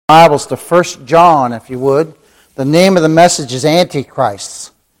Bibles to 1 John, if you would. The name of the message is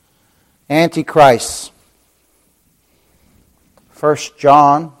Antichrist. Antichrist. 1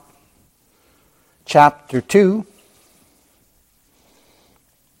 John, chapter 2.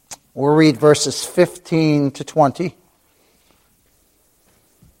 We'll read verses 15 to 20.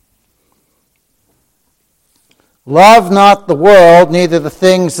 Love not the world, neither the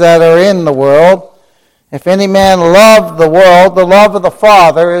things that are in the world. If any man love the world, the love of the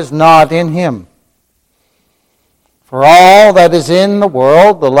Father is not in him. For all that is in the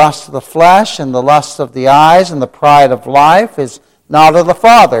world, the lust of the flesh, and the lust of the eyes, and the pride of life, is not of the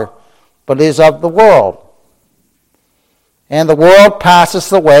Father, but is of the world. And the world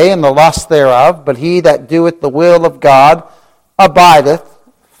passeth away, and the lust thereof, but he that doeth the will of God abideth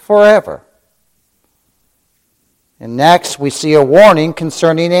forever. And next we see a warning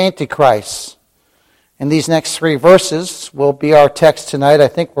concerning Antichrist. And these next three verses will be our text tonight. I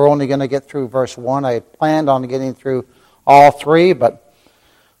think we're only going to get through verse 1. I had planned on getting through all three, but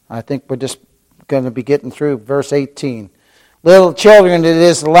I think we're just going to be getting through verse 18. Little children, it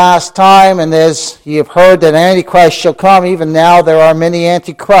is the last time, and as ye have heard that Antichrist shall come, even now there are many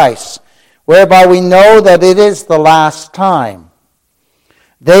Antichrists, whereby we know that it is the last time.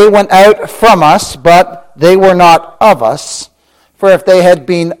 They went out from us, but they were not of us. For if they had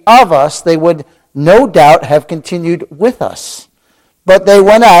been of us, they would no doubt have continued with us. But they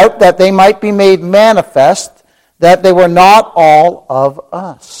went out that they might be made manifest that they were not all of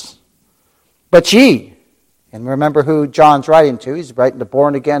us. But ye, and remember who John's writing to, he's writing to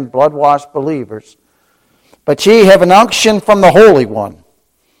born-again, blood-washed believers. But ye have an unction from the Holy One,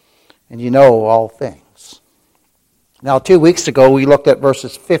 and you know all things. Now 2 weeks ago we looked at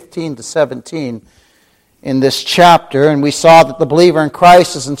verses 15 to 17 in this chapter, and we saw that the believer in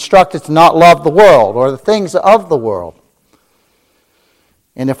Christ is instructed to not love the world or the things of the world.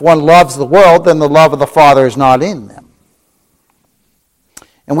 And if one loves the world, then the love of the Father is not in them.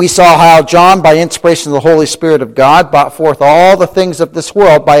 And we saw how John, by inspiration of the Holy Spirit of God, brought forth all the things of this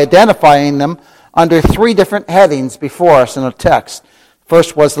world by identifying them under three different headings before us in a text.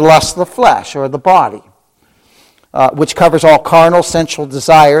 First was the lust of the flesh, or the body, which covers all carnal, sensual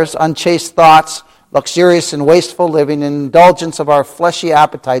desires, unchaste thoughts, luxurious and wasteful living, and indulgence of our fleshy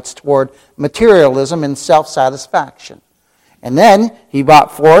appetites toward materialism and self-satisfaction. And then he brought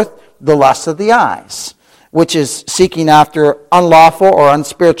forth the lust of the eyes, which is seeking after unlawful or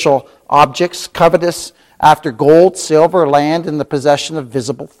unspiritual objects, covetous after gold, silver, land, and the possession of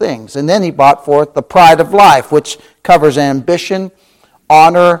visible things. And then he brought forth the pride of life, which covers ambition,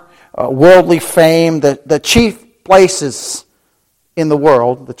 honor, worldly fame, the chief places in the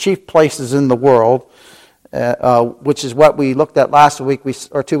world, which is what we looked at last week,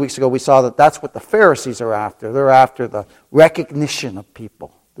 or 2 weeks ago. We saw that that's what the Pharisees are after. They're after the recognition of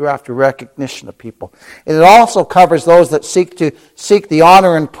people. They're after recognition of people. And it also covers those that seek the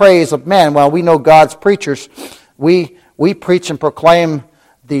honor and praise of men. Well, we know God's preachers. We preach and proclaim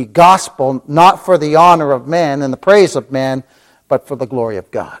the gospel not for the honor of men and the praise of men, but for the glory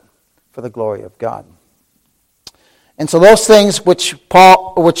of God. For the glory of God. And so those things which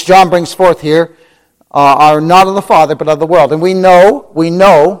John brings forth here are not of the Father, but of the world. And we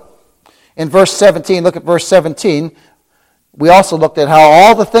know in verse 17, look at verse 17, we also looked at how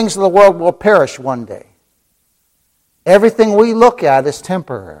all the things of the world will perish one day. Everything we look at is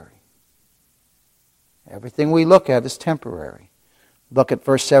temporary. Everything we look at is temporary. Look at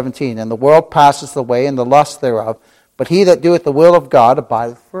verse 17. And the world passeth away, and the lust thereof, but he that doeth the will of God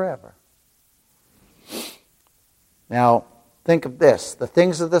abideth forever. Now, think of this. The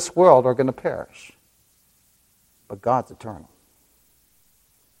things of this world are going to perish. But God's eternal.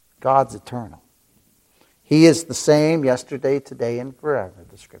 God's eternal. He is the same yesterday, today, and forever,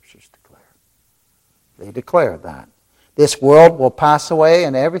 the Scriptures declare. They declare that. This world will pass away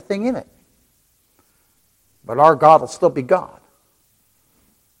and everything in it. But our God will still be God.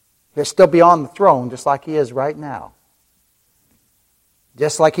 He'll still be on the throne just like He is right now.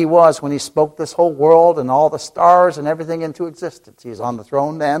 Just like He was when He spoke this whole world and all the stars and everything into existence. He is on the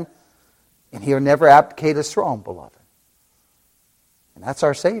throne then, and He'll never abdicate His throne, beloved. And that's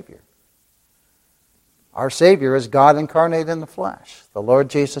our Savior. Our Savior is God incarnate in the flesh, the Lord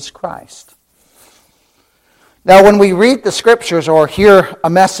Jesus Christ. Now, when we read the Scriptures or hear a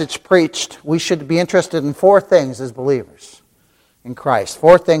message preached, we should be interested in four things as believers in Christ.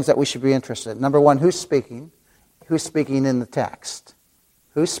 Four things that we should be interested in. Number one, who's speaking? Who's speaking in the text?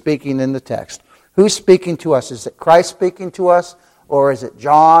 Who's speaking in the text? Who's speaking to us? Is it Christ speaking to us? Or is it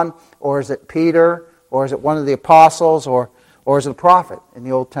John? Or is it Peter? Or is it one of the apostles? Or is it a prophet in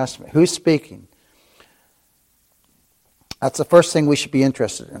the Old Testament? Who's speaking? That's the first thing we should be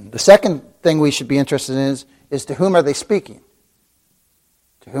interested in. The second thing we should be interested in is to whom are they speaking?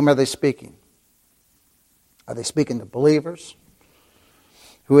 To whom are they speaking? Are they speaking to believers?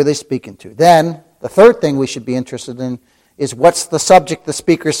 Who are they speaking to? Then, the third thing we should be interested in is what's the subject the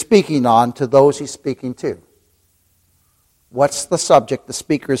speaker is speaking on to those he's speaking to? What's the subject the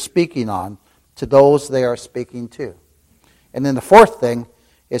speaker is speaking on to those they are speaking to? And then the fourth thing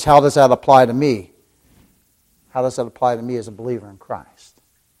is, how does that apply to me? How does that apply to me as a believer in Christ?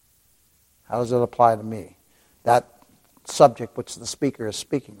 How does it apply to me? That subject which the speaker is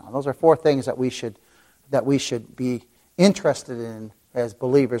speaking on. Those are four things that we should be interested in as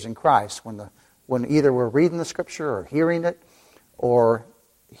believers in Christ when either we're reading the Scripture or hearing it or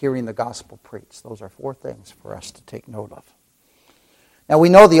hearing the gospel preached. Those are four things for us to take note of. Now we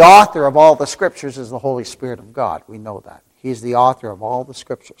know the author of all the Scriptures is the Holy Spirit of God. We know that. He's the author of all the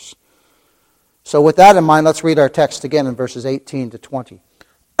Scriptures. So with that in mind, let's read our text again in verses 18 to 20.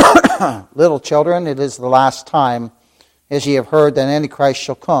 Little children, it is the last time, as ye have heard, that Antichrist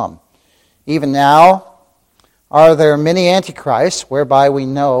shall come. Even now are there many antichrists, whereby we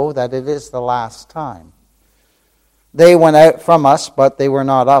know that it is the last time. They went out from us, but they were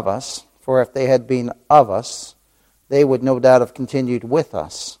not of us. For if they had been of us, they would no doubt have continued with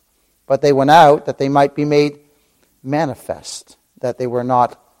us. But they went out that they might be made manifest, that they were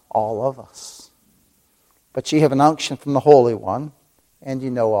not all of us. But ye have an unction from the Holy One, and ye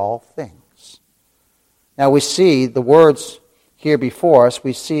know all things. Now we see the words here before us.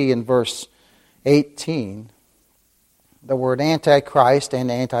 We see in verse 18 the word Antichrist and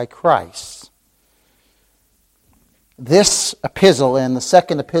Antichrist. This epistle and the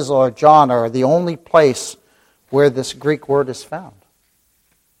second epistle of John are the only place where this Greek word is found.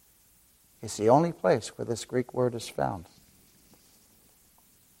 It's the only place where this Greek word is found.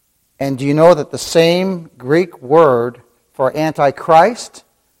 And do you know that the same Greek word for Antichrist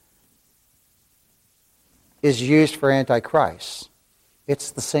is used for Antichrist? It's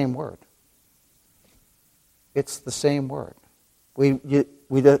the same word. It's the same word. We'd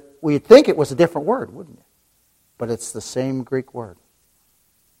think it was a different word, wouldn't it? But it's the same Greek word.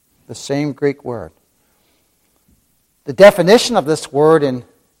 The same Greek word. The definition of this word in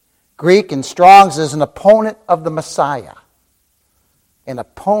Greek in Strong's is an opponent of the Messiah. An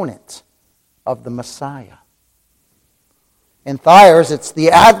opponent of the Messiah. In Thayer's, it's the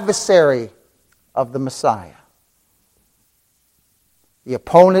adversary of the Messiah. The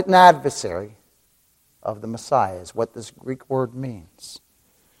opponent and adversary of the Messiah is what this Greek word means.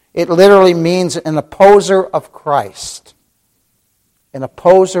 It literally means an opposer of Christ. An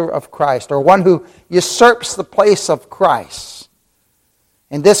opposer of Christ, or one who usurps the place of Christ.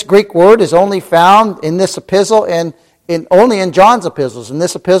 And this Greek word is only found in this epistle and only in John's epistles, in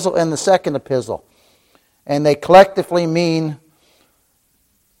this epistle and the second epistle. And they collectively mean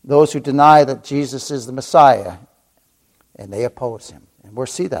those who deny that Jesus is the Messiah, and they oppose him. And we'll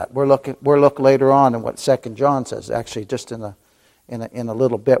see that. We'll look later on in what 2 John says. Actually, just in a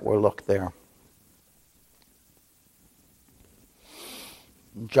little bit, we'll look there.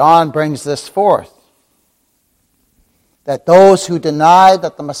 John brings this forth, that those who deny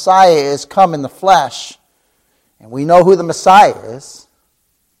that the Messiah is come in the flesh, and we know who the Messiah is.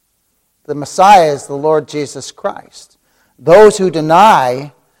 The Messiah is the Lord Jesus Christ. Those who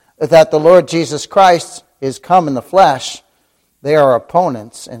deny that the Lord Jesus Christ is come in the flesh, they are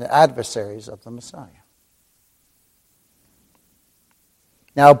opponents and adversaries of the Messiah.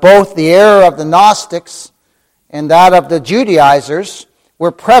 Now, both the error of the Gnostics and that of the Judaizers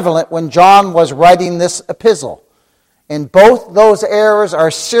were prevalent when John was writing this epistle. And both those errors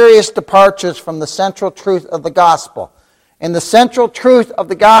are serious departures from the central truth of the gospel. And the central truth of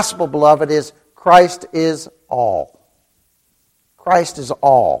the gospel, beloved, is Christ is all. Christ is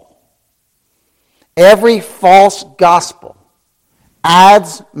all. Every false gospel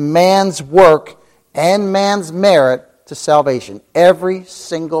adds man's work and man's merit to salvation. Every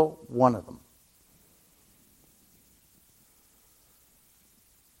single one of them.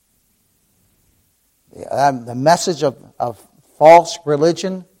 The message of false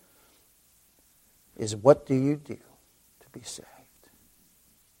religion is, what do you do to be saved?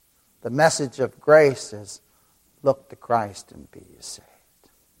 The message of grace is, look to Christ and be ye saved.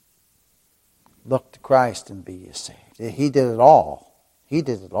 Look to Christ and be ye saved. He did it all. He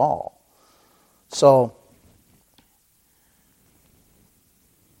did it all. So,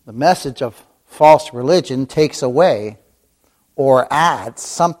 the message of false religion takes away or adds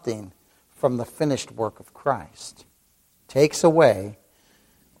something from the finished work of Christ. Takes away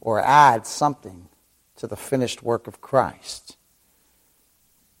or adds something to the finished work of Christ.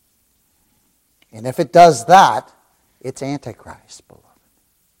 And if it does that, It's Antichrist, beloved.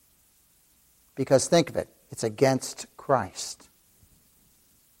 Because think of it, it's against Christ.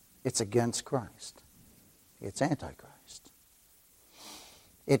 It's against Christ. It's Antichrist.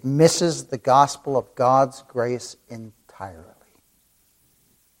 It misses the gospel of God's grace entirely.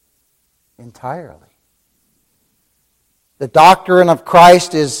 Entirely. The doctrine of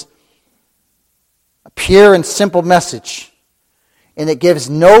Christ is a pure and simple message, and it gives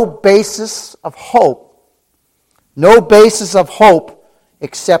no basis of hope. No basis of hope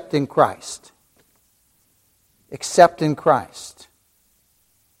except in Christ. Except in Christ.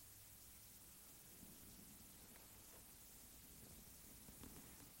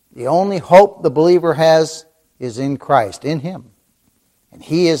 The only hope the believer has is in Christ, in Him. And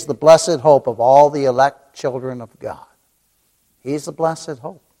He is the blessed hope of all the elect children of God. He's the blessed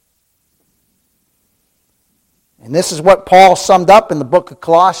hope. And this is what Paul summed up in the book of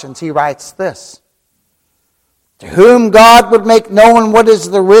Colossians. He writes this: to whom God would make known what is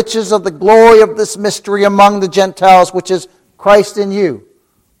the riches of the glory of this mystery among the Gentiles, which is Christ in you,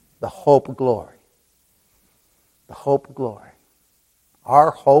 the hope of glory. The hope of glory.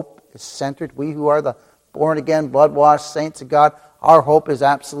 Our hope is centered. We who are the born-again, blood-washed saints of God, our hope is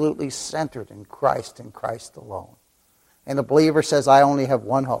absolutely centered in Christ and Christ alone. And the believer says, I only have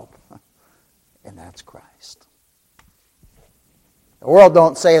one hope, and that's Christ. The world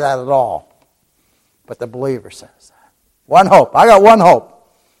don't say that at all, but the believer says that. One hope. I got one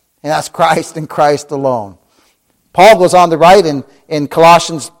hope, and that's Christ and Christ alone. Paul goes on to write in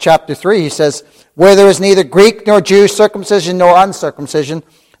Colossians chapter 3, he says, where there is neither Greek nor Jew, circumcision nor uncircumcision,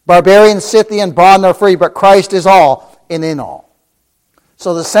 barbarian, Scythian, bond nor free, but Christ is all and in all.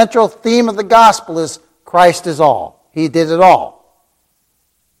 So the central theme of the gospel is Christ is all. He did it all.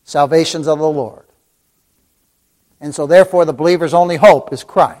 Salvation's of the Lord. And so therefore the believer's only hope is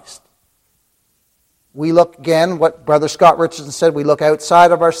Christ. We look again, what Brother Scott Richardson said, we look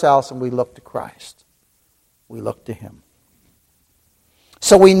outside of ourselves and we look to Christ. We look to Him.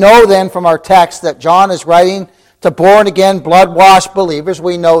 So we know then from our text that John is writing to born-again, blood-washed believers.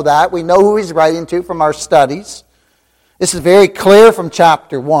 We know that. We know who he's writing to from our studies. This is very clear from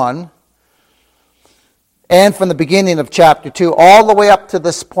chapter 1 and from the beginning of chapter 2. All the way up to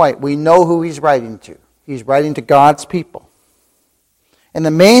this point, we know who he's writing to. He's writing to God's people. And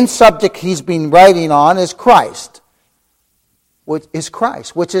the main subject he's been writing on is Christ. Which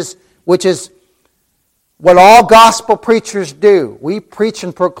is what all gospel preachers do. We preach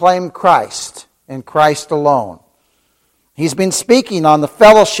and proclaim Christ and Christ alone. He's been speaking on the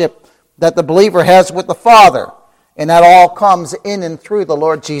fellowship that the believer has with the Father, and that all comes in and through the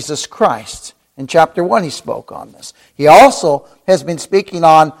Lord Jesus Christ. In chapter 1 he spoke on this. He also has been speaking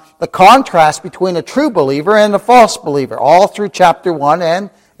on the contrast between a true believer and a false believer, all through chapter 1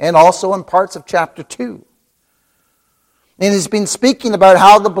 and also in parts of chapter 2. And he's been speaking about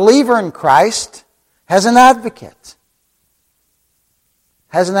how the believer in Christ has an advocate.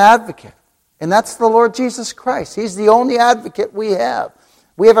 Has an advocate. And that's the Lord Jesus Christ. He's the only advocate we have.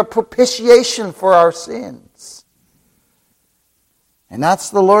 We have a propitiation for our sins. And that's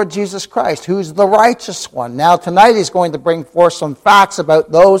the Lord Jesus Christ, who's the righteous one. Now tonight he's going to bring forth some facts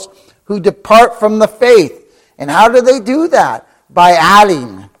about those who depart from the faith. And how do they do that? By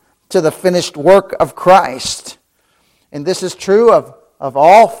adding to the finished work of Christ. And this is true of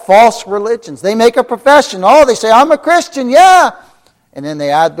all false religions. They make a profession. Oh, they say, I'm a Christian, yeah. And then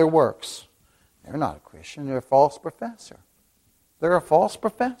they add their works. They're not a Christian. They're a false professor. They're a false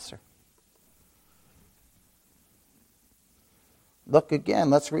professor. Look again.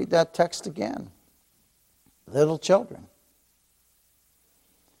 Let's read that text again. Little children.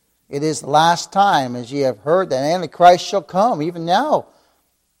 It is the last time, as ye have heard, that Antichrist shall come. Even now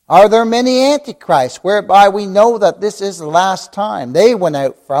are there many antichrists, whereby we know that this is the last time. They went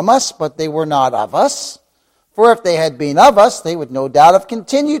out from us, but they were not of us. For if they had been of us, they would no doubt have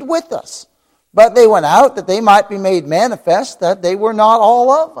continued with us. But they went out that they might be made manifest that they were not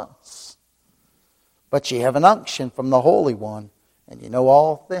all of us. But ye have an unction from the Holy One, and ye know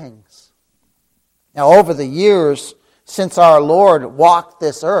all things. Now over the years since our Lord walked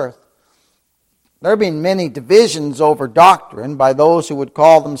this earth, there have been many divisions over doctrine by those who would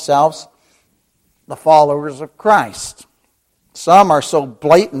call themselves the followers of Christ. Some are so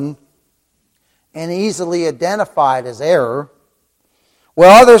blatant and easily identified as error,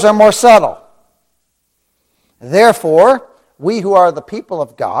 while others are more subtle. Therefore, we who are the people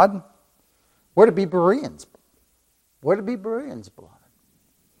of God, we're to be Bereans. We're to be Bereans, beloved.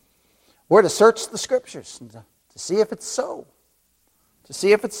 We're to search the Scriptures to see if it's so. To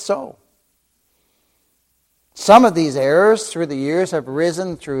see if it's so. Some of these errors through the years have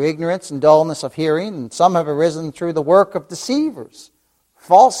arisen through ignorance and dullness of hearing, and some have arisen through the work of deceivers,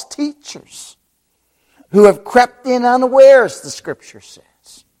 false teachers, who have crept in unawares, the Scripture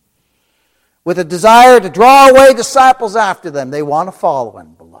says, with a desire to draw away disciples after them. They want to follow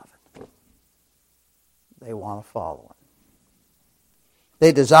him, beloved. They want to follow him.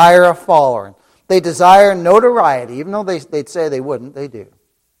 They desire a follower. They desire notoriety, even though they'd say they wouldn't, they do.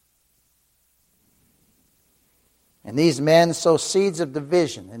 And these men sow seeds of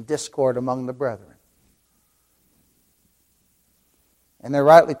division and discord among the brethren. And they're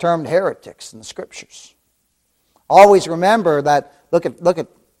rightly termed heretics in the Scriptures. Always remember that, look at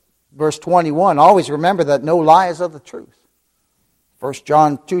verse 21, always remember that no lie is of the truth. 1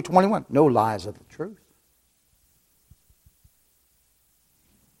 John 2:21, no lie is of the truth.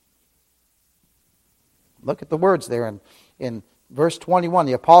 Look at the words there in verse 21.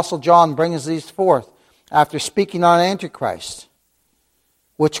 The Apostle John brings these forth after speaking on Antichrist,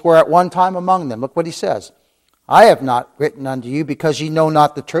 which were at one time among them. Look what he says. I have not written unto you because ye know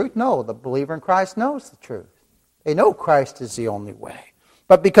not the truth. No, the believer in Christ knows the truth. They know Christ is the only way.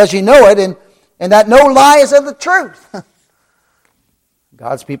 But because you know it, and that no lie is of the truth.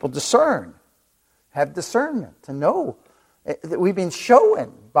 God's people discern, have discernment to know that we've been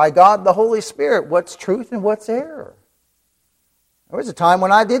shown by God the Holy Spirit what's truth and what's error. There was a time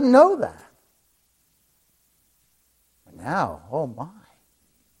when I didn't know that. But now, oh my.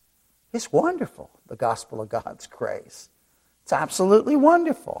 It's wonderful, the gospel of God's grace. It's absolutely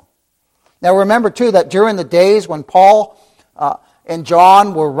wonderful. Now remember too that during the days when Paul and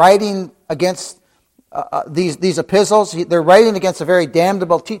John were writing against these epistles, they're writing against a very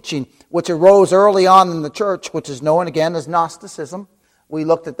damnable teaching which arose early on in the church, which is known again as Gnosticism. We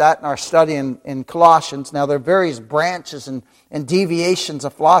looked at that in our study in Colossians. Now there are various branches and deviations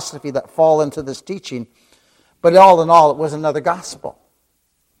of philosophy that fall into this teaching. But all in all, it was another gospel.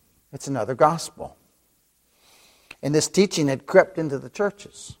 It's another gospel. And this teaching had crept into the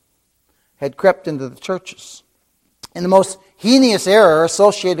churches. And the most heinous error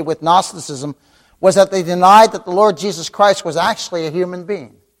associated with Gnosticism was that they denied that the Lord Jesus Christ was actually a human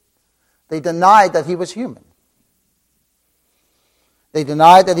being. They denied that he was human. They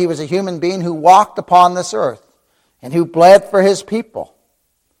denied that he was a human being who walked upon this earth and who bled for his people.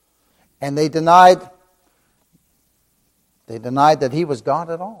 And they denied that he was God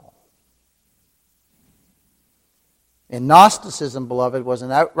at all. And Gnosticism, beloved, was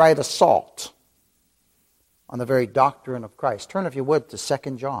an outright assault on the very doctrine of Christ. Turn, if you would, to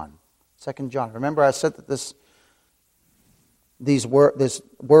 2 John. 2 John. Remember I said that this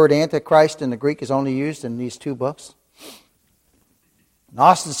word Antichrist in the Greek is only used in these two books?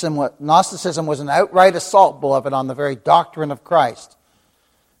 Gnosticism was an outright assault, beloved, on the very doctrine of Christ,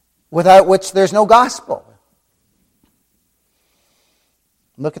 without which there's no gospel.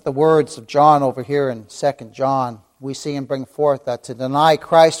 Look at the words of John over here in 2 John. We see him bring forth that to deny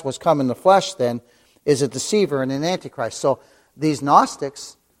Christ was come in the flesh, then, is a deceiver and an antichrist. So these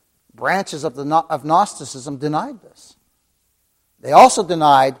Gnostics, branches of Gnosticism, denied this. They also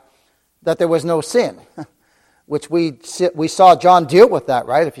denied that there was no sin, which we saw John deal with that,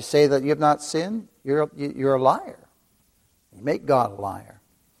 right? If you say that you have not sinned, you're a liar. You make God a liar.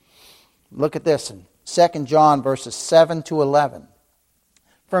 Look at this in 2 John verses 7 to 11.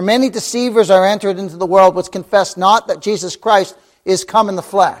 For many deceivers are entered into the world which confess not that Jesus Christ is come in the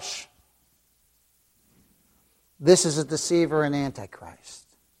flesh. This is a deceiver and antichrist.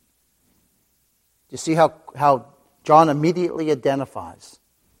 You see how John immediately identifies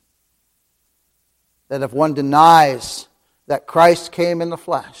that if one denies that Christ came in the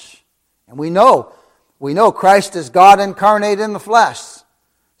flesh, and we know Christ is God incarnate in the flesh.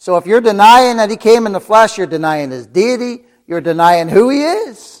 So if you're denying that he came in the flesh, you're denying his deity, you're denying who he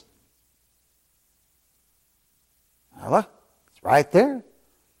is. Well, look, it's right there.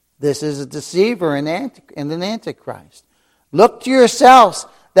 This is a deceiver and an antichrist. Look to yourselves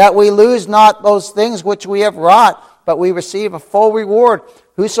that we lose not those things which we have wrought, but we receive a full reward.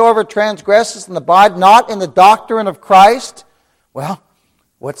 Whosoever transgresses and abide not in the doctrine of Christ, well,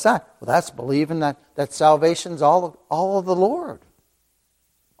 what's that? Well, that's believing that salvation's all of the Lord.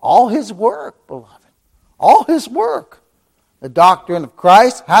 All his work, beloved. All his work. The doctrine of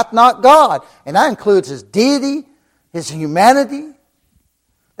Christ hath not God. And that includes his deity, his humanity,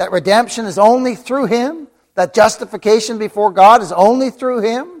 that redemption is only through him, that justification before God is only through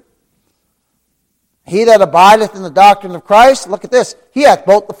him. He that abideth in the doctrine of Christ, look at this, he hath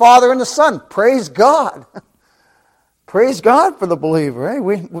both the Father and the Son. Praise God. Praise God for the believer.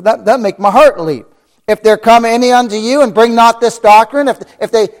 Eh? That make my heart leap. If there come any unto you and bring not this doctrine,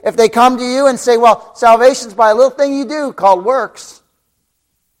 if they come to you and say, well, salvation's by a little thing you do called works.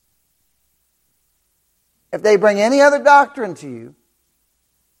 If they bring any other doctrine to you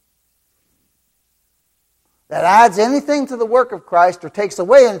that adds anything to the work of Christ or takes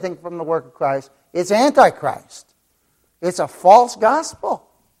away anything from the work of Christ, it's Antichrist. It's a false gospel.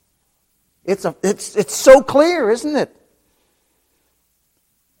 It's so clear, isn't it?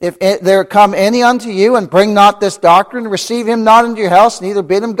 If there come any unto you and bring not this doctrine, receive him not into your house, neither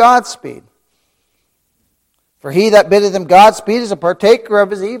bid him Godspeed. For he that biddeth him Godspeed is a partaker of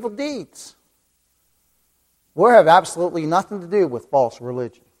his evil deeds. We have absolutely nothing to do with false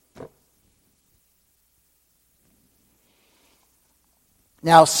religion.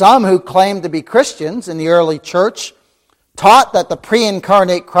 Now, some who claimed to be Christians in the early church taught that the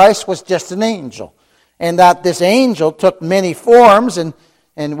pre-incarnate Christ was just an angel, and that this angel took many forms, and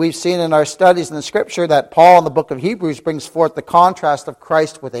we've seen in our studies in the Scripture that Paul in the book of Hebrews brings forth the contrast of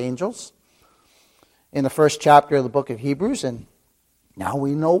Christ with angels in the first chapter of the book of Hebrews, and now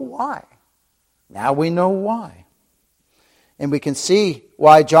we know why. Now we know why. And we can see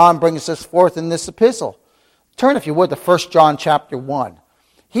why John brings this forth in this epistle. Turn, if you would, to 1 John chapter 1.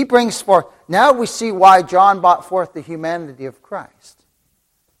 He brings forth, now we see why John brought forth the humanity of Christ.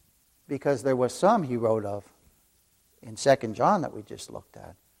 Because there was some he wrote of in 2 John that we just looked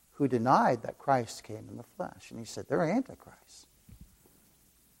at, who denied that Christ came in the flesh. And he said, they're Antichrist.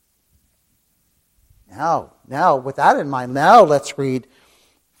 Now, with that in mind, now let's read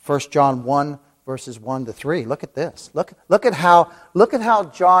 1 John 1, verses 1 to 3. Look at this. Look at how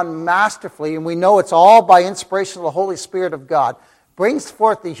John masterfully, and we know it's all by inspiration of the Holy Spirit of God, brings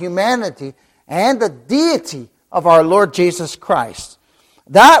forth the humanity and the deity of our Lord Jesus Christ.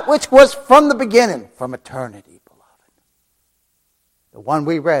 That which was from the beginning, from eternity, beloved. The one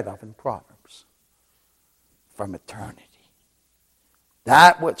we read of in Proverbs. From eternity.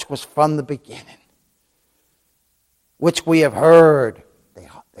 That which was from the beginning. Which we have heard.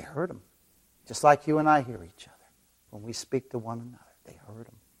 They heard him. Just like you and I hear each other. When we speak to one another. They heard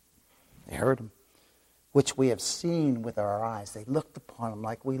him. They heard him. Which we have seen with our eyes. They looked upon him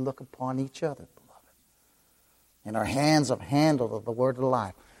like we look upon each other, beloved. And our hands have handled the word of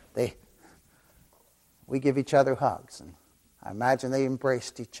life. We give each other hugs. And I imagine they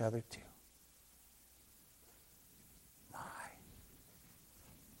embraced each other too. My.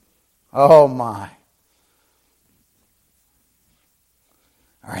 Oh my.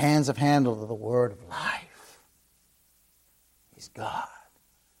 Our hands have handled the word of life. He's God.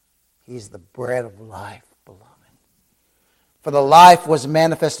 He's the bread of life, beloved. For the life was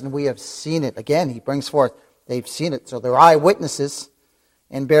manifest and we have seen it. Again, he brings forth, they've seen it. So they're eyewitnesses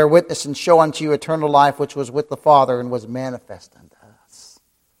and bear witness and show unto you eternal life which was with the Father and was manifest unto us.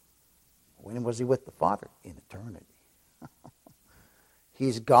 When was he with the Father? In eternity.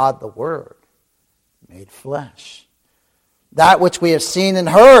 He's God the Word made flesh. That which we have seen and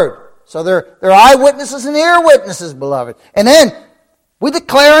heard. So they're eyewitnesses and ear witnesses, beloved. And then we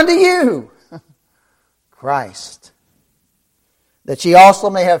declare unto you Christ, that ye also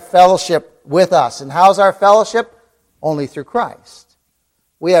may have fellowship with us. And how's our fellowship? Only through Christ.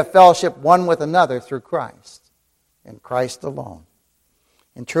 We have fellowship one with another through Christ, and Christ alone.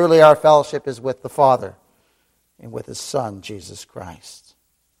 And truly our fellowship is with the Father and with His Son, Jesus Christ.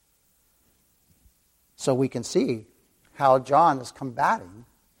 So we can see how John is combating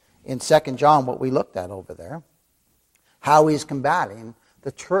in 2 John, what we looked at over there, how he's combating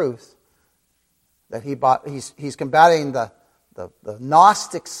the truth that he's combating the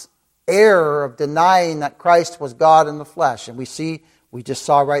Gnostics' error of denying that Christ was God in the flesh. And we just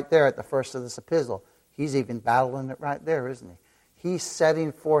saw right there at the first of this epistle, he's even battling it right there, isn't he? He's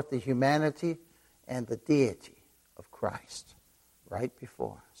setting forth the humanity and the deity of Christ right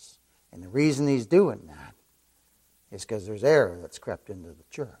before us. And the reason he's doing that is because there's error that's crept into the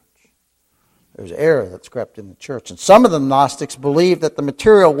church. There's error that's crept in the church. And some of the Gnostics believed that the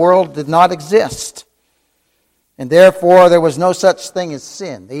material world did not exist. And therefore there was no such thing as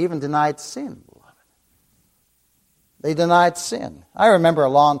sin. They even denied sin, beloved. They denied sin. I remember a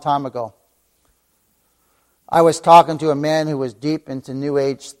long time ago, I was talking to a man who was deep into New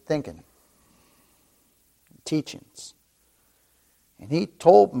Age thinking, teachings. And he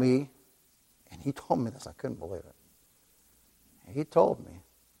told me this, I couldn't believe it. He told me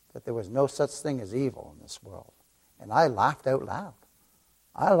that there was no such thing as evil in this world. And I laughed out loud.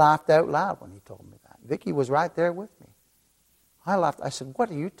 I laughed out loud when he told me that. Vicky was right there with me. I laughed. I said, what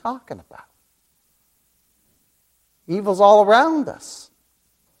are you talking about? Evil's all around us.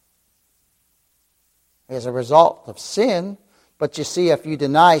 As a result of sin. But you see, if you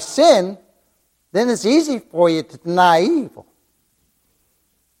deny sin, then it's easy for you to deny evil.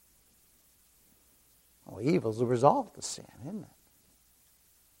 Well, evil is the result of sin, isn't it?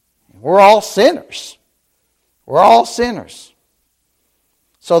 And we're all sinners. We're all sinners.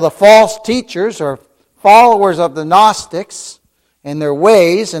 So the false teachers are followers of the Gnostics and their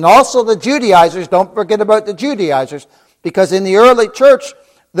ways, and also the Judaizers. Don't forget about the Judaizers, because in the early church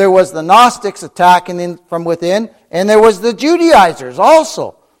there was the Gnostics attacking from within, and there was the Judaizers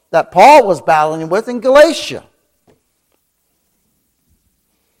also that Paul was battling with in Galatia.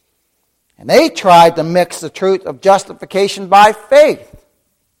 And they tried to mix the truth of justification by faith.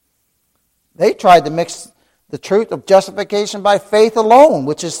 They tried to mix the truth of justification by faith alone,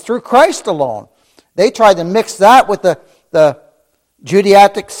 which is through Christ alone. They tried to mix that with the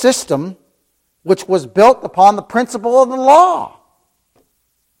Judaic system, which was built upon the principle of the law.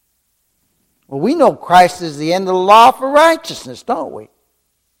 Well, we know Christ is the end of the law for righteousness, don't we?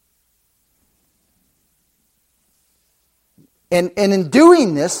 And in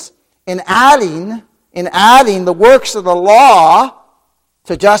doing this, in adding the works of the law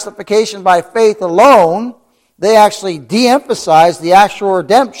to justification by faith alone, they actually de-emphasize the actual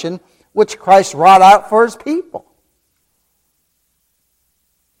redemption which Christ wrought out for His people.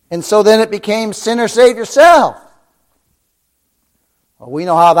 And so then it became sinner save yourself. Well, we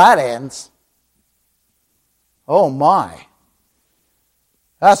know how that ends. Oh my.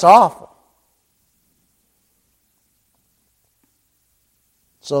 That's awful.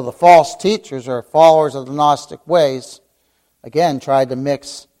 So the false teachers or followers of the Gnostic ways, again, tried to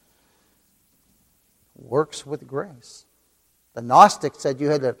mix works with grace. The Gnostics said you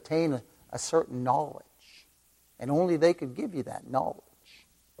had to obtain a certain knowledge, and only they could give you that knowledge.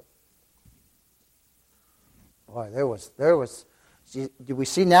 Boy, there was. Do we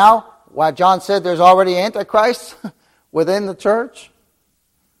see now why John said there's already Antichrist within the church?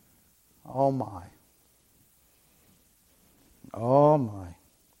 Oh my. Oh my.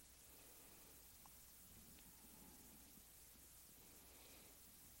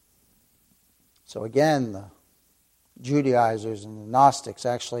 So again, the Judaizers and the Gnostics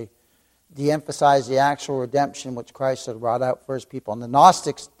actually de-emphasize the actual redemption which Christ had wrought out for His people. And the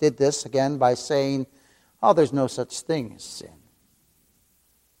Gnostics did this, again, by saying, oh, there's no such thing as sin.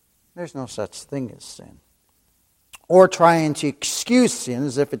 There's no such thing as sin. Or trying to excuse sin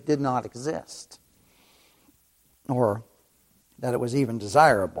as if it did not exist. Or that it was even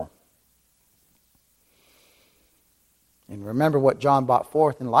desirable. And remember what John brought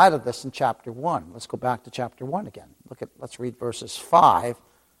forth in light of this in chapter 1. Let's go back to chapter 1 again. Let's read verses 5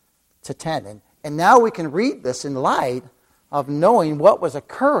 to 10. And now we can read this in light of knowing what was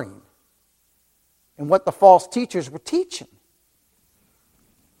occurring and what the false teachers were teaching.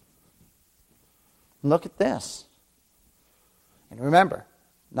 Look at this. And remember,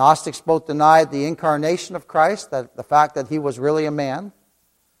 Gnostics both denied the incarnation of Christ, that the fact that He was really a man,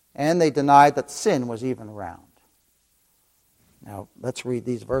 and they denied that sin was even around. Now, let's read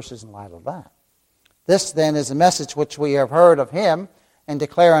these verses in light of that. This, then, is a message which we have heard of Him, and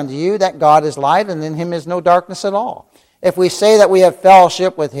declare unto you that God is light, and in Him is no darkness at all. If we say that we have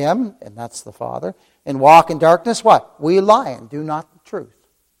fellowship with Him, and that's the Father, and walk in darkness, what? We lie and do not the truth.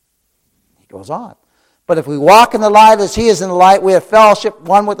 He goes on. But if we walk in the light as He is in the light, we have fellowship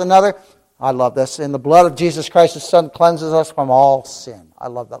one with another. I love this. And the blood of Jesus Christ, His Son, cleanses us from all sin. I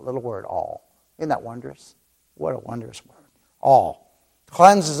love that little word, all. Isn't that wondrous? What a wondrous word. All.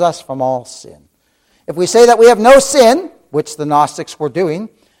 Cleanses us from all sin. If we say that we have no sin, which the Gnostics were doing,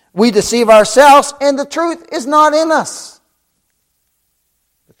 we deceive ourselves, and the truth is not in us.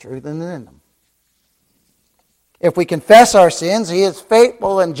 The truth isn't in them. If we confess our sins, He is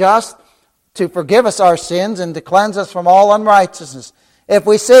faithful and just to forgive us our sins and to cleanse us from all unrighteousness. If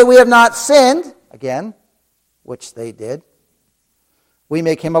we say we have not sinned, again, which they did, we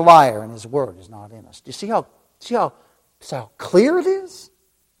make Him a liar, and His word is not in us. Do you see how clear it is?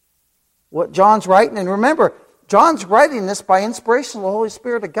 What John's writing. And remember, John's writing this by inspiration of the Holy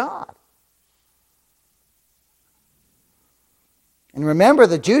Spirit of God. And remember,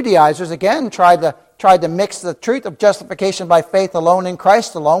 the Judaizers, again, tried to mix the truth of justification by faith alone in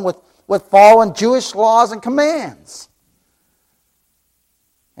Christ alone with fallen Jewish laws and commands.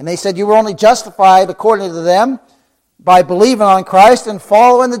 And they said you were only justified, according to them, by believing on Christ and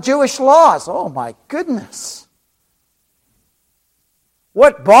following the Jewish laws. Oh my goodness.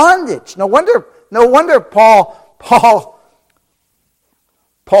 What bondage. No wonder Paul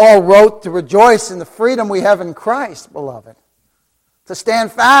wrote to rejoice in the freedom we have in Christ, beloved. To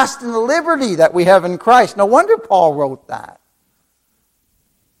stand fast in the liberty that we have in Christ. No wonder Paul wrote that.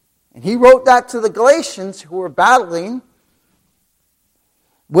 And he wrote that to the Galatians who were battling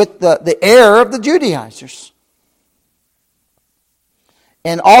with the error of the Judaizers.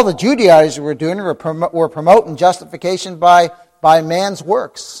 And all the Judaizers were doing were promoting justification by man's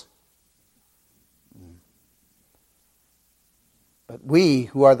works. But we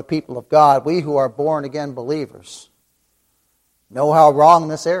who are the people of God, we who are born again believers, know how wrong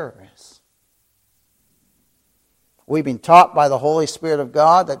this error is. We've been taught by the Holy Spirit of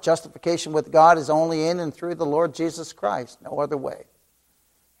God that justification with God is only in and through the Lord Jesus Christ, no other way,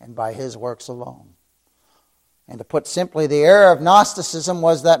 and by His works alone. And to put simply, the error of Gnosticism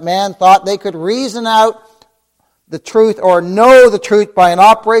was that man thought they could reason out the truth or know the truth by an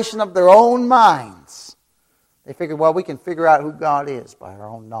operation of their own minds. They figured, well, we can figure out who God is by our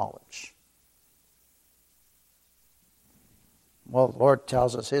own knowledge. Well, the Lord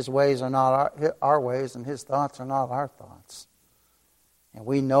tells us His ways are not our ways, and His thoughts are not our thoughts. And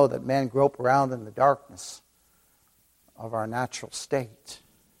we know that men grope around in the darkness of our natural state.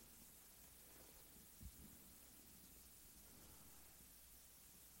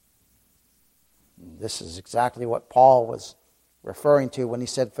 This is exactly what Paul was referring to when he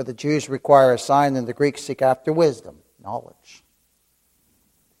said, for the Jews require a sign and the Greeks seek after wisdom, knowledge.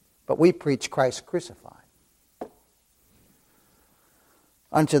 But we preach Christ crucified.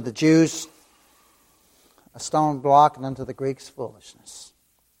 Unto the Jews a stone block, and unto the Greeks foolishness.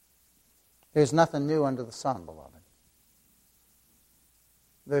 There's nothing new under the sun, beloved.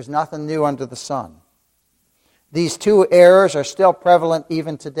 There's nothing new under the sun. These two errors are still prevalent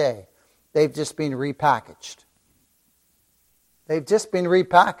even today. They've just been repackaged. They've just been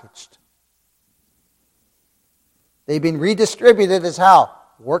repackaged. They've been redistributed as how?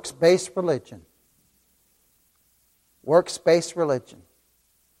 Works-based religion. Works-based religion.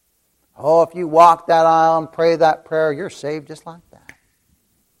 Oh, if you walk that aisle and pray that prayer, you're saved just like that.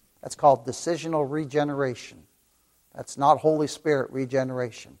 That's called decisional regeneration. That's not Holy Spirit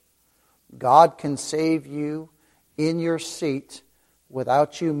regeneration. God can save you in your seat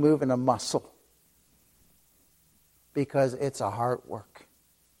without you moving a muscle, because it's a heart work.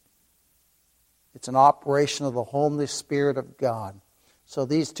 It's an operation of the Holy Spirit of God. So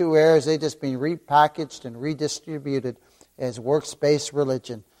these two errors, they've just been repackaged and redistributed as works-based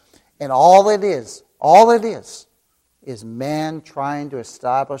religion. And all it is man trying to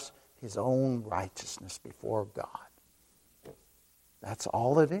establish his own righteousness before God. That's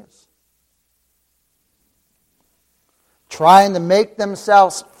all it is. Trying to make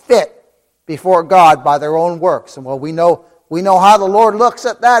themselves fit before God by their own works. And well, we know how the Lord looks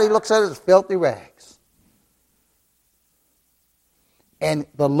at that. He looks at it as filthy rags. And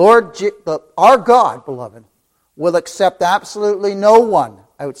the Lord, our God, beloved, will accept absolutely no one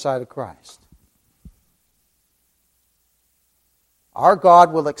outside of Christ. Our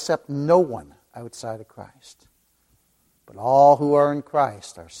God will accept no one outside of Christ. But all who are in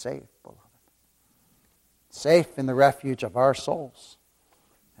Christ are safe, beloved. Safe in the refuge of our souls.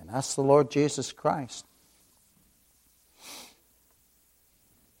 And that's the Lord Jesus Christ.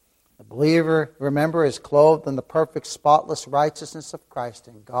 The believer, remember, is clothed in the perfect, spotless righteousness of Christ.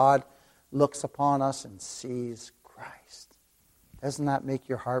 And God looks upon us and sees Christ. Doesn't that make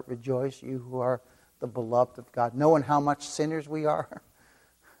your heart rejoice, you who are the beloved of God, knowing how much sinners we are?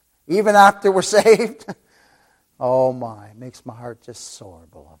 Even after we're saved? Oh my, it makes my heart just soar,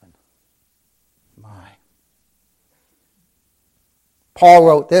 beloved. My. Paul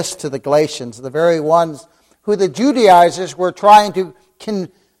wrote this to the Galatians, the very ones who the Judaizers were trying to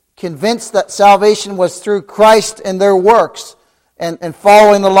convince that salvation was through Christ and their works and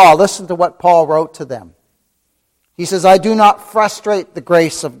following the law. Listen to what Paul wrote to them. He says, I do not frustrate the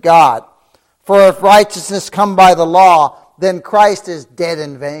grace of God, for if righteousness come by the law, then Christ is dead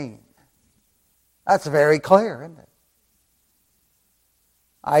in vain. That's very clear, isn't it?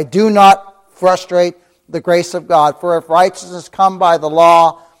 I do not frustrate the grace of God, for if righteousness come by the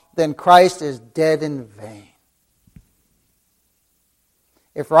law, then Christ is dead in vain.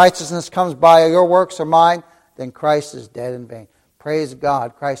 If righteousness comes by your works or mine, then Christ is dead in vain. Praise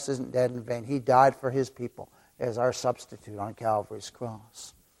God, Christ isn't dead in vain. He died for His people as our substitute on Calvary's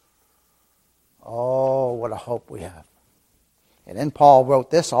cross. Oh, what a hope we have. And then Paul wrote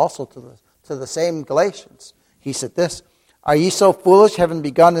this also to the same Galatians. He said this, are ye so foolish, having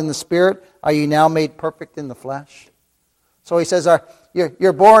begun in the Spirit, are you now made perfect in the flesh? So he says,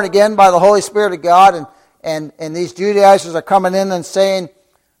 you're born again by the Holy Spirit of God, and these Judaizers are coming in and saying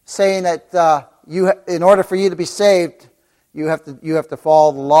that in order for you to be saved, you have to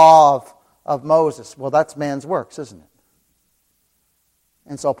follow the law of Moses. Well, that's man's works, isn't it?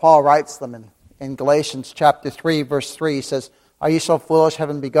 And so Paul writes them in Galatians chapter 3, verse 3. He says, are you so foolish,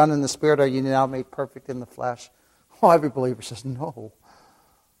 having begun in the Spirit, are you now made perfect in the flesh? Well, every believer says, no.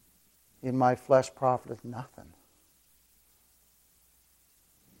 in my flesh profiteth nothing.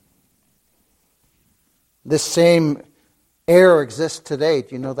 This same error exists today. Do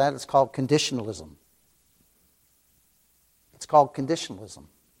you know that? It's called conditionalism. It's called conditionalism.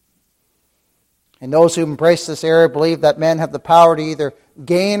 And those who embrace this error believe that men have the power to either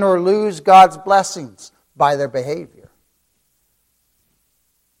gain or lose God's blessings by their behavior.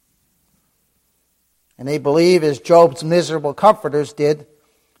 And they believe, as Job's miserable comforters did,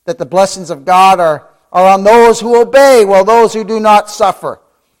 that the blessings of God are on those who obey, while those who do not suffer.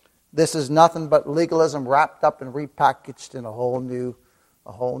 This is nothing but legalism wrapped up and repackaged in a whole new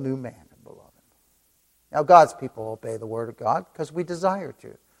manner, beloved. Now, God's people obey the Word of God because we desire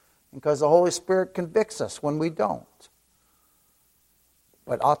to, because the Holy Spirit convicts us when we don't.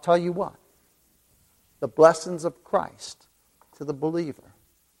 But I'll tell you what, the blessings of Christ to the believer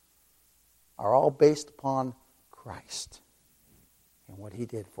are all based upon Christ and what He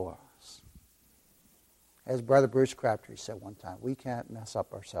did for us. As Brother Bruce Crabtree said one time, we can't mess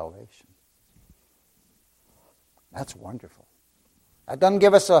up our salvation. That's wonderful. That doesn't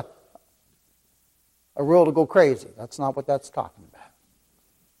give us a rule to go crazy. That's not what that's talking about.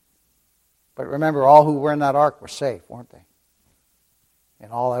 But remember, all who were in that ark were safe, weren't they?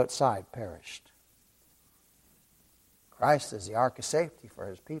 And all outside perished. Christ is the ark of safety for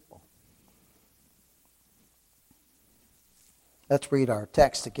His people. Let's read our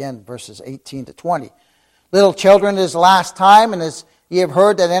text again, verses 18 to 20. Little children, it is the last time, and as ye have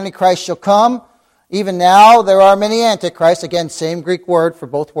heard that Antichrist shall come, even now there are many Antichrists, again, same Greek word for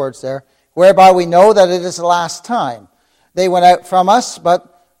both words there, whereby we know that it is the last time. They went out from us,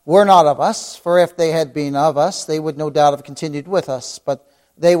 but were not of us, for if they had been of us, they would no doubt have continued with us. But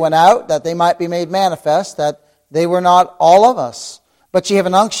they went out, that they might be made manifest, that they were not all of us. But ye have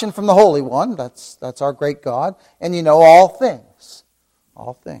an unction from the Holy One, that's our great God, and you know all things.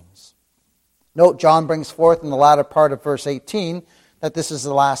 All things. Note, John brings forth in the latter part of verse 18 that this is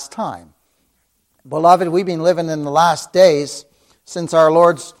the last time. Beloved, we've been living in the last days since our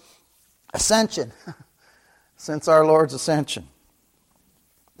Lord's ascension. Since our Lord's ascension.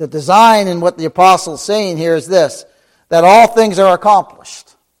 The design in what the apostle's saying here is this, that all things are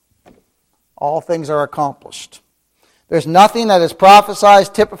accomplished. All things are accomplished. There's nothing that is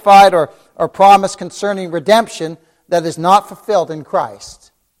prophesied, typified, or promised concerning redemption that is not fulfilled in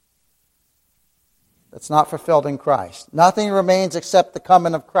Christ. That's not fulfilled in Christ. Nothing remains except the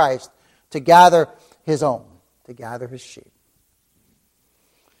coming of Christ to gather His own, to gather His sheep.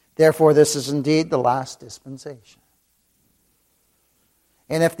 Therefore, this is indeed the last dispensation.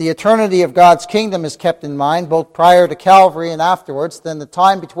 And if the eternity of God's kingdom is kept in mind, both prior to Calvary and afterwards, then the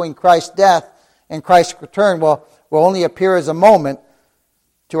time between Christ's death and Christ's return will only appear as a moment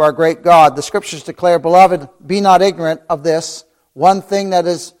to our great God. The Scriptures declare, beloved, be not ignorant of this one thing,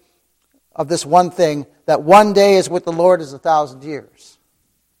 that one day is with the Lord as 1,000 years.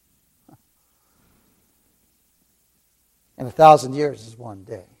 And 1,000 years is one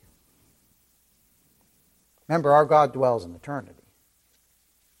day. Remember, our God dwells in eternity.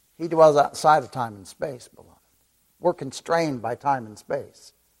 He dwells outside of time and space, beloved. We're constrained by time and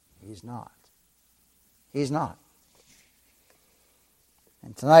space. He's not. He's not.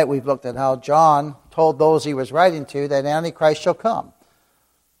 And tonight we've looked at how John told those he was writing to that Antichrist shall come.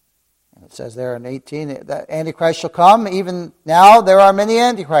 And it says there in 18 that Antichrist shall come. Even now there are many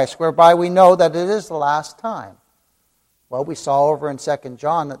Antichrists, whereby we know that it is the last time. Well, we saw over in 2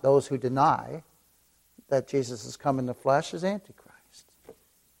 John that those who deny that Jesus has come in the flesh is Antichrist.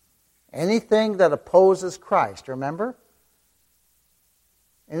 Anything that opposes Christ, remember?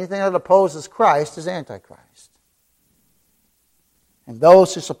 Anything that opposes Christ is Antichrist. And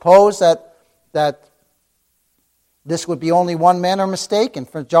those who suppose that this would be only one man are mistaken.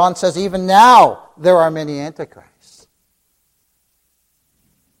 For John says, even now there are many Antichrists.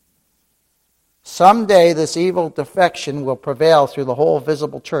 Someday this evil defection will prevail through the whole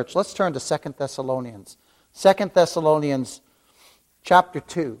visible church. Let's turn to 2 Thessalonians. 2 Thessalonians chapter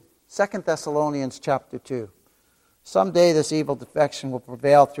 2. 2 Thessalonians chapter 2. Someday this evil defection will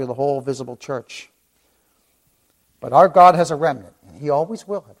prevail through the whole visible church. But our God has a remnant, and He always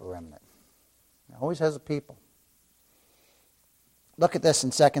will have a remnant. He always has a people. Look at this in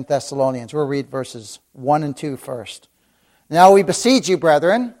 2 Thessalonians. We'll read verses 1 and 2 first. Now we beseech you,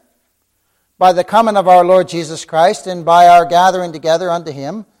 brethren, by the coming of our Lord Jesus Christ, and by our gathering together unto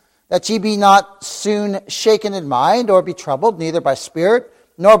Him, that ye be not soon shaken in mind, or be troubled, neither by spirit,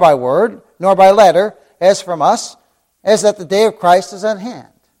 nor by word, nor by letter, as from us, as that the day of Christ is at hand.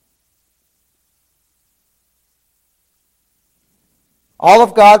 All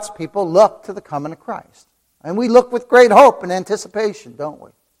of God's people look to the coming of Christ. And we look with great hope and anticipation, don't we?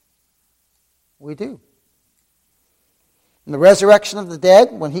 We do. And the resurrection of the dead,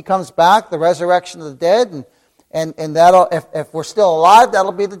 when He comes back, the resurrection of the dead, and that'll, if we're still alive,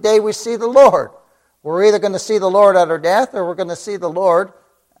 that'll be the day we see the Lord. We're either going to see the Lord at our death, or we're going to see the Lord,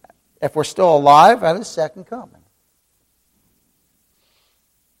 if we're still alive, at His second coming.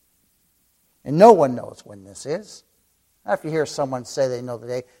 And no one knows when this is. Now, if you hear someone say they know the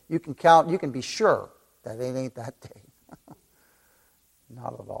day, you can be sure that it ain't that day.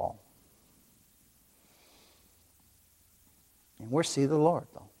 Not at all. And we'll see the Lord,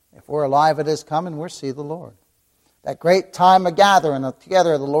 though. If we're alive at His coming, we'll see the Lord. That great time of gathering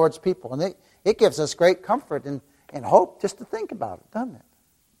together of the Lord's people. And it gives us great comfort and hope just to think about it, doesn't it?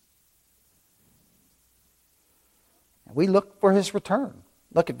 And we look for His return.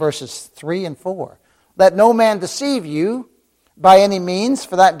 Look at verses 3 and 4. Let no man deceive you by any means,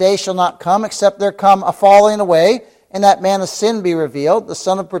 for that day shall not come, except there come a falling away, and that man of sin be revealed, the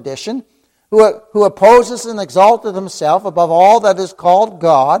son of perdition, who opposes and exalteth himself above all that is called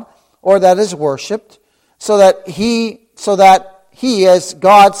God, or that is worshipped, so that he, as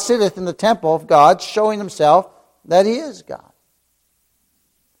God, sitteth in the temple of God, showing himself that He is God.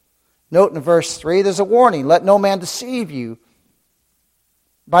 Note in verse 3, there's a warning. Let no man deceive you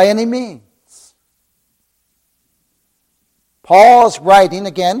by any means. Paul is writing,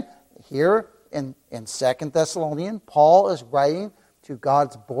 again, here in 2 Thessalonians, Paul is writing to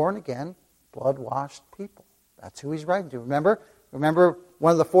God's born-again, blood-washed people. That's who he's writing to. Remember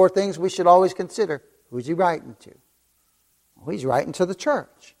one of the 4 things we should always consider. Who's he writing to? Well, he's writing to the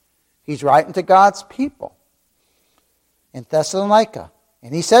church. He's writing to God's people in Thessalonica.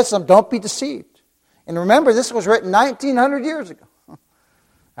 And he says to them, don't be deceived. And remember, this was written 1900 years ago.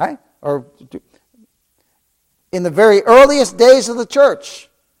 Right? Or in the very earliest days of the church.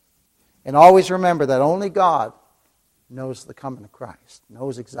 And always remember that only God knows the coming of Christ.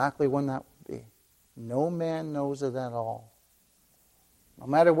 Knows exactly when that will be. No man knows it at all. No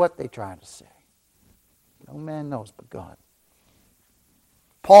matter what they try to say. No man knows but God.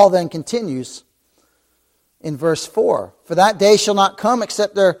 Paul then continues in verse 4. For that day shall not come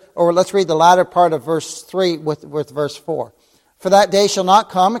except there, or let's read the latter part of verse 3 with verse 4. For that day shall not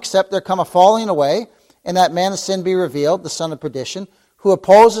come except there come a falling away, and that man of sin be revealed, the son of perdition, who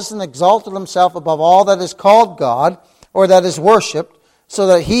opposes and exalted himself above all that is called God, or that is worshipped, so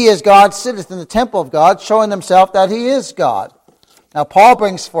that he as God sitteth in the temple of God, showing himself that he is God. Now Paul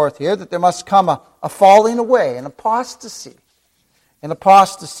brings forth here that there must come a falling away, an apostasy. An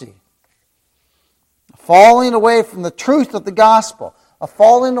apostasy. A falling away from the truth of the gospel. A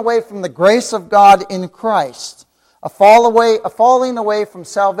falling away from the grace of God in Christ. A falling away from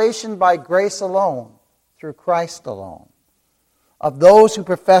salvation by grace alone, through Christ alone. Of those who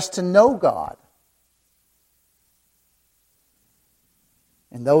profess to know God.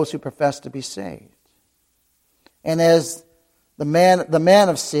 And those who profess to be saved. And as the man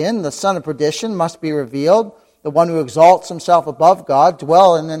of sin, the son of perdition, must be revealed, the one who exalts himself above God,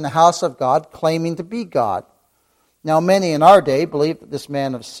 dwelling in the house of God, claiming to be God. Now many in our day believe that this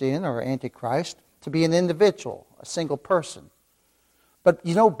man of sin, or Antichrist, to be an individual, a single person. But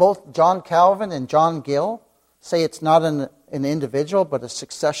you know, both John Calvin and John Gill say it's not an individual, but a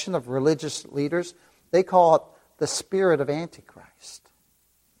succession of religious leaders. They call it the spirit of Antichrist.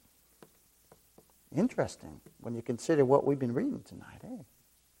 Interesting when you consider what we've been reading tonight, eh?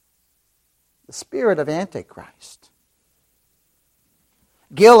 The spirit of Antichrist.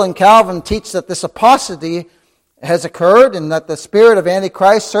 Gill and Calvin teach that this apostasy has occurred and that the spirit of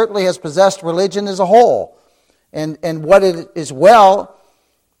Antichrist certainly has possessed religion as a whole. And what it is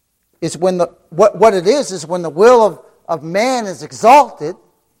is when what it is when the will of man is exalted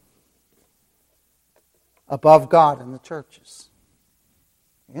above God in the churches.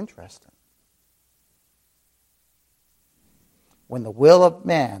 Interesting. When the will of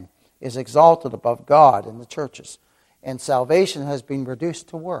man is exalted above God in the churches, and salvation has been reduced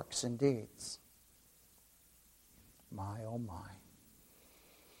to works and deeds. My, oh my.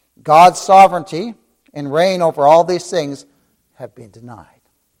 God's sovereignty and reign over all these things have been denied.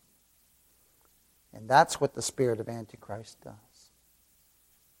 And that's what the spirit of Antichrist does.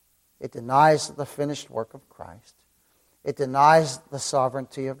 It denies the finished work of Christ. It denies the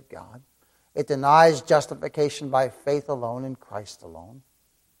sovereignty of God. It denies justification by faith alone in Christ alone.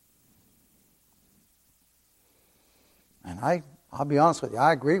 And I'll be honest with you,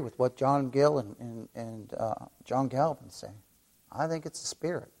 I agree with what John Gill and John Calvin say. I think it's the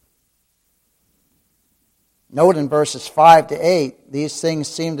Spirit. Note in verses 5 to 8, these things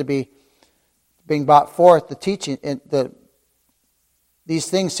seem to be being brought forth. These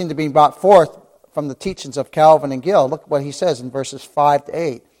things seem to be brought forth from the teachings of Calvin and Gill. Look what he says in verses 5 to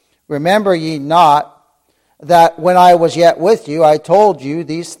 8. Remember ye not that when I was yet with you, I told you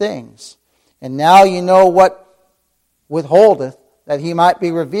these things. And now you know what withholdeth, that he might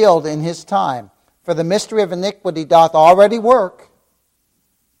be revealed in his time. For the mystery of iniquity doth already work.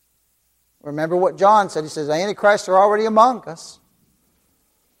 Remember what John said. He says, Antichrists are already among us.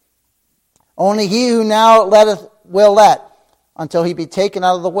 Only he who now letteth will let, until he be taken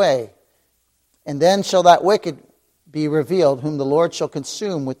out of the way. And then shall that wicked be revealed, whom the Lord shall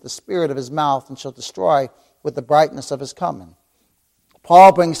consume with the spirit of his mouth, and shall destroy with the brightness of his coming.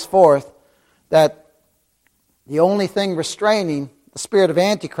 Paul brings forth that the only thing restraining the spirit of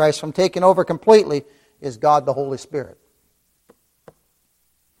Antichrist from taking over completely is God the Holy Spirit.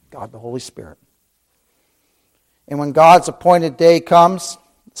 God the Holy Spirit. And when God's appointed day comes,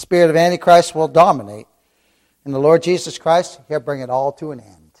 the spirit of Antichrist will dominate. And the Lord Jesus Christ, he'll bring it all to an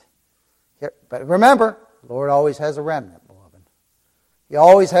end. But remember, the Lord always has a remnant, beloved. He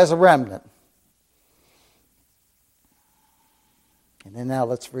always has a remnant. And then now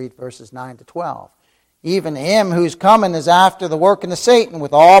let's read verses 9 to 12. Even him whose coming is after the working of Satan,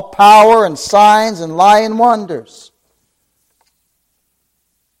 with all power and signs and lying wonders,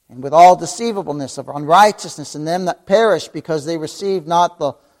 and with all deceivableness of unrighteousness in them that perish, because they received not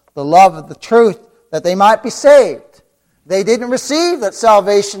the love of the truth, that they might be saved. They didn't receive that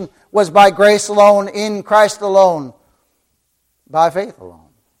salvation was by grace alone, in Christ alone, by faith alone.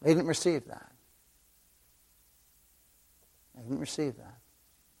 They didn't receive that. They didn't receive that.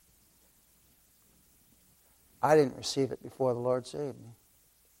 I didn't receive it before the Lord saved me.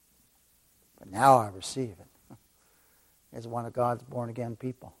 But now I receive it. As one of God's born-again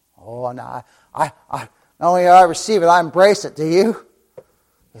people. Oh, no, not only do I receive it, I embrace it. Do you?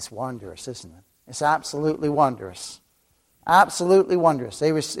 It's wondrous, isn't it? It's absolutely wondrous. Absolutely wondrous.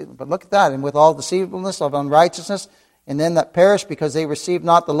 They receive, but look at that. And with all deceivableness of unrighteousness, in them that perish, because they receive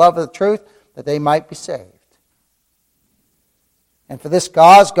not the love of the truth, that they might be saved. And for this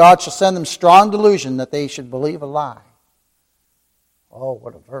cause, God shall send them strong delusion, that they should believe a lie. Oh,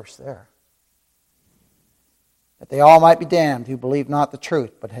 what a verse there. That they all might be damned, who believed not the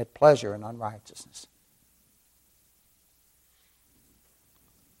truth, but had pleasure in unrighteousness.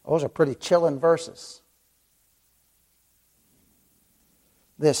 Those are pretty chilling verses.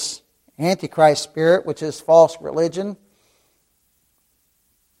 This Antichrist spirit, which is false religion,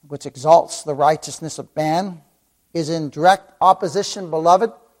 which exalts the righteousness of man, is in direct opposition,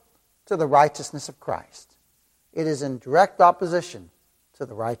 beloved, to the righteousness of Christ. It is in direct opposition to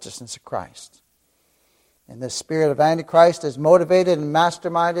the righteousness of Christ. And this spirit of Antichrist is motivated and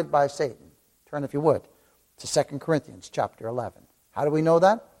masterminded by Satan. Turn, if you would, to 2 Corinthians chapter 11. How do we know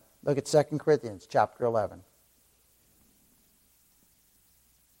that? Look at 2 Corinthians chapter 11.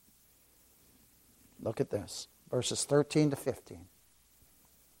 Look at this, verses 13 to 15.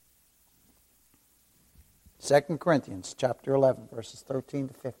 2 Corinthians chapter 11, verses 13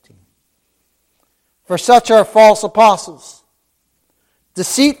 to 15. For such are false apostles,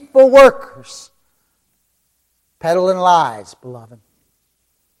 deceitful workers, peddling lies, beloved,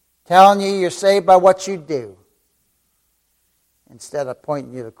 telling you you're saved by what you do, instead of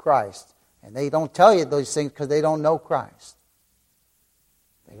pointing you to Christ. And they don't tell you those things because they don't know Christ.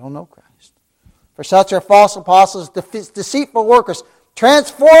 They don't know Christ. For such are false apostles, deceitful workers,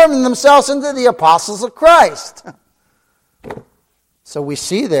 transforming themselves into the apostles of Christ. So we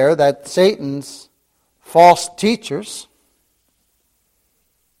see there that Satan's false teachers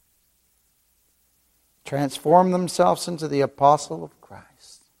transform themselves into the apostle of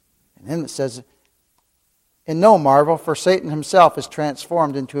Christ. And then it says, and no marvel, for Satan himself is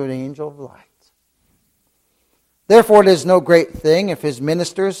transformed into an angel of light. Therefore it is no great thing if his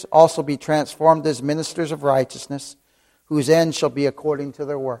ministers also be transformed as ministers of righteousness, whose end shall be according to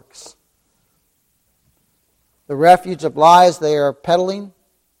their works. The refuge of lies they are peddling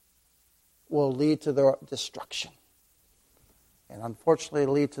will lead to their destruction. And unfortunately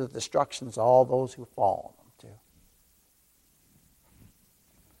lead to the destructions of all those who fall on them too.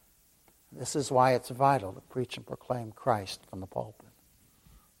 This is why it's vital to preach and proclaim Christ from the pulpit.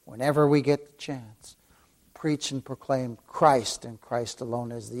 Whenever we get the chance, preach and proclaim Christ and Christ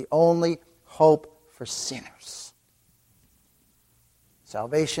alone as the only hope for sinners.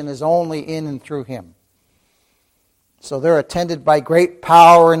 Salvation is only in and through Him. So they're attended by great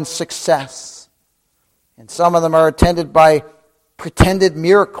power and success. And some of them are attended by pretended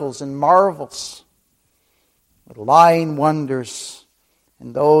miracles and marvels, with lying wonders.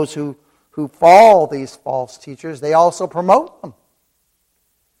 And those who follow these false teachers, they also promote them.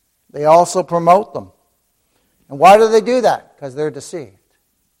 They also promote them. And why do they do that? Because they're deceived.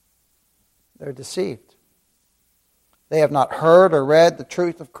 They're deceived. They have not heard or read the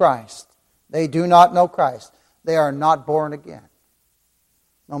truth of Christ. They do not know Christ. They are not born again,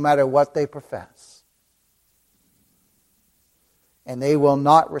 no matter what they profess. And they will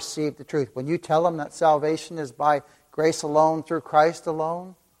not receive the truth. When you tell them that salvation is by grace alone, through Christ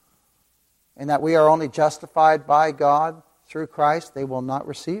alone, and that we are only justified by God through Christ, they will not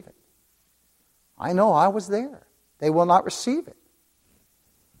receive it. I know, I was there. They will not receive it.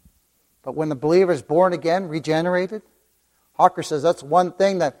 But when the believer is born again, regenerated, Hawker says that's one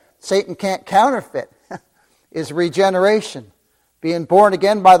thing that Satan can't counterfeit, is regeneration. Being born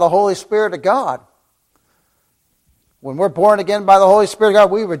again by the Holy Spirit of God. When we're born again by the Holy Spirit of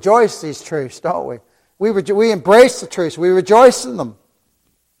God, we rejoice these truths, don't we? We embrace the truths. We rejoice in them.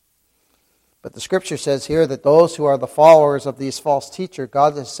 But the Scripture says here that those who are the followers of these false teachers,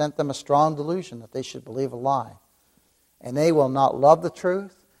 God has sent them a strong delusion that they should believe a lie. And they will not love the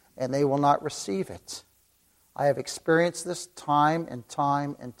truth, and they will not receive it. I have experienced this time and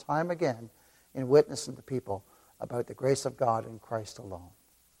time and time again in witnessing to people about the grace of God in Christ alone.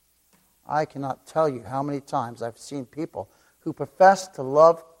 I cannot tell you how many times I've seen people who profess to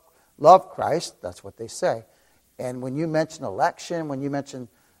love Christ, that's what they say. And when you mention election, when you mention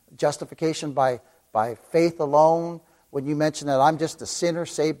justification by faith alone, when you mention that I'm just a sinner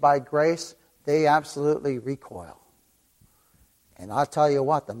saved by grace, they absolutely recoil. And I'll tell you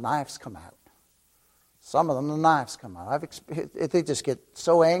what, the knives come out. Some of them, the knives come out. They just get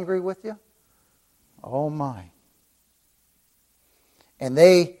so angry with you. Oh my. And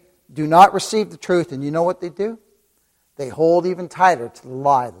they do not receive the truth. And you know what they do? They hold even tighter to the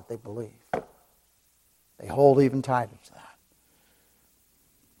lie that they believe. They hold even tighter to that.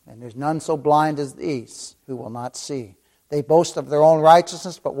 And there's none so blind as these who will not see. They boast of their own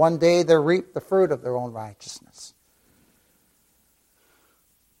righteousness, but one day they reap the fruit of their own righteousness,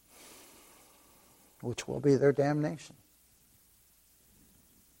 which will be their damnation.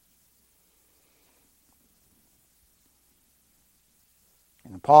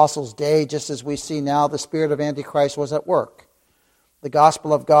 In the Apostles' day, just as we see now, the spirit of Antichrist was at work. The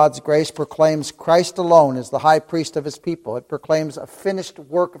gospel of God's grace proclaims Christ alone as the high priest of his people. It proclaims a finished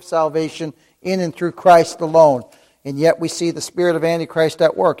work of salvation in and through Christ alone. And yet we see the spirit of Antichrist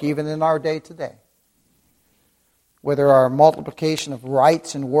at work, even in our day today, where there are a multiplication of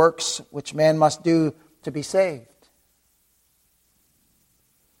rites and works which man must do to be saved.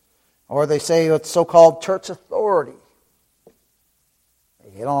 Or they say it's so-called church authority. They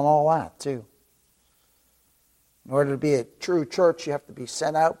hit on all that too. In order to be a true church, you have to be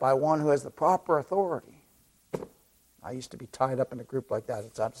sent out by one who has the proper authority. I used to be tied up in a group like that.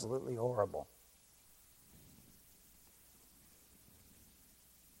 It's absolutely horrible.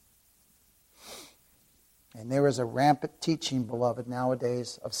 And there is a rampant teaching, beloved,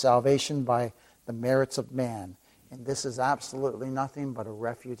 nowadays of salvation by the merits of man. And this is absolutely nothing but a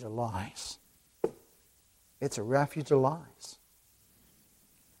refuge of lies. It's a refuge of lies.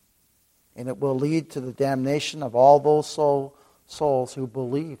 And it will lead to the damnation of all those souls who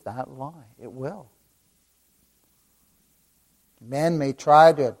believe that lie. It will. Men may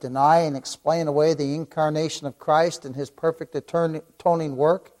try to deny and explain away the incarnation of Christ and his perfect atoning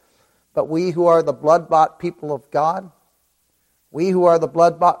work, but we who are the blood-bought people of God, we who are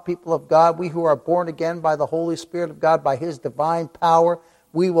born again by the Holy Spirit of God, by his divine power,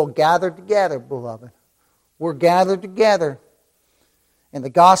 we will gather together, beloved. We're gathered together. And the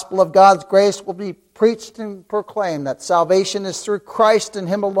gospel of God's grace will be preached and proclaimed, that salvation is through Christ and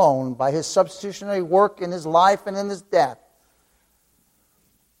him alone, by his substitutionary work in his life and in his death.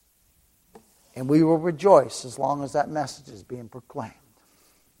 And we will rejoice as long as that message is being proclaimed.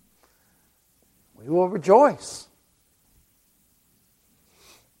 We will rejoice.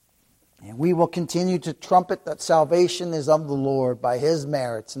 And we will continue to trumpet that salvation is of the Lord by his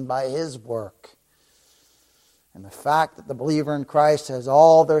merits and by his work. And the fact that the believer in Christ has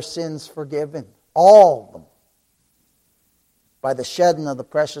all their sins forgiven, all of them, by the shedding of the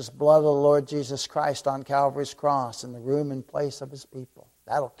precious blood of the Lord Jesus Christ on Calvary's cross in the room and place of his people.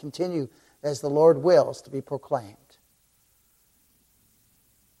 That'll continue as the Lord wills to be proclaimed.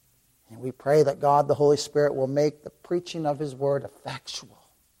 And we pray that God, the Holy Spirit, will make the preaching of his word effectual.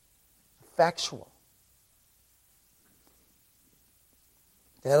 Effectual.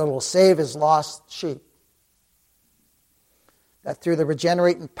 That it will save his lost sheep. That through the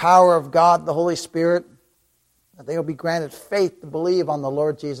regenerating power of God, the Holy Spirit, that they will be granted faith to believe on the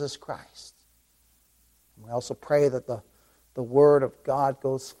Lord Jesus Christ. And we also pray that the word of God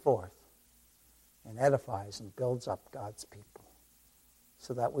goes forth and edifies and builds up God's people,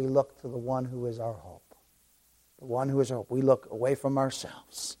 so that we look to the one who is our hope. The one who is our hope. We look away from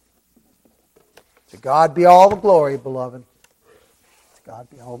ourselves To God be all the glory, beloved. To God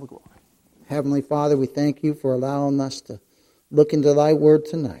be all the glory. Heavenly Father, we thank you for allowing us to look into thy word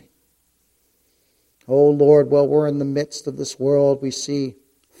tonight. Oh Lord, while we're in the midst of this world, we see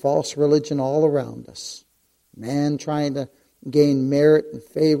false religion all around us. Man trying to gain merit and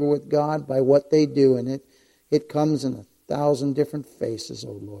favor with God by what they do, and it comes in 1,000 different faces,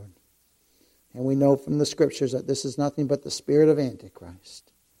 oh Lord. And we know from the Scriptures that this is nothing but the spirit of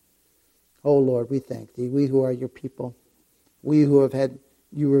Antichrist. Oh Lord, we thank thee, we who are your people, we who have had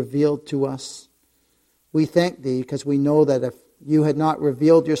you revealed to us. We thank thee because we know that if you had not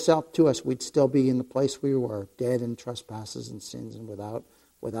revealed yourself to us, we'd still be in the place we were, dead in trespasses and sins and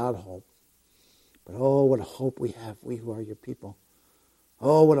without hope. But oh, what a hope we have, we who are your people.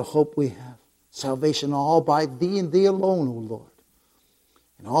 Oh, what a hope we have. Salvation all by thee and thee alone, O Lord.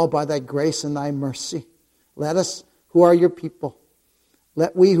 And all by thy grace and thy mercy. Let us, who are your people,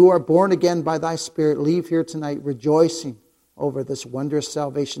 let we who are born again by thy Spirit leave here tonight rejoicing over this wondrous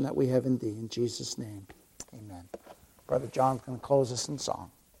salvation that we have in thee. In Jesus' name, amen. Brother John's going to close us in song.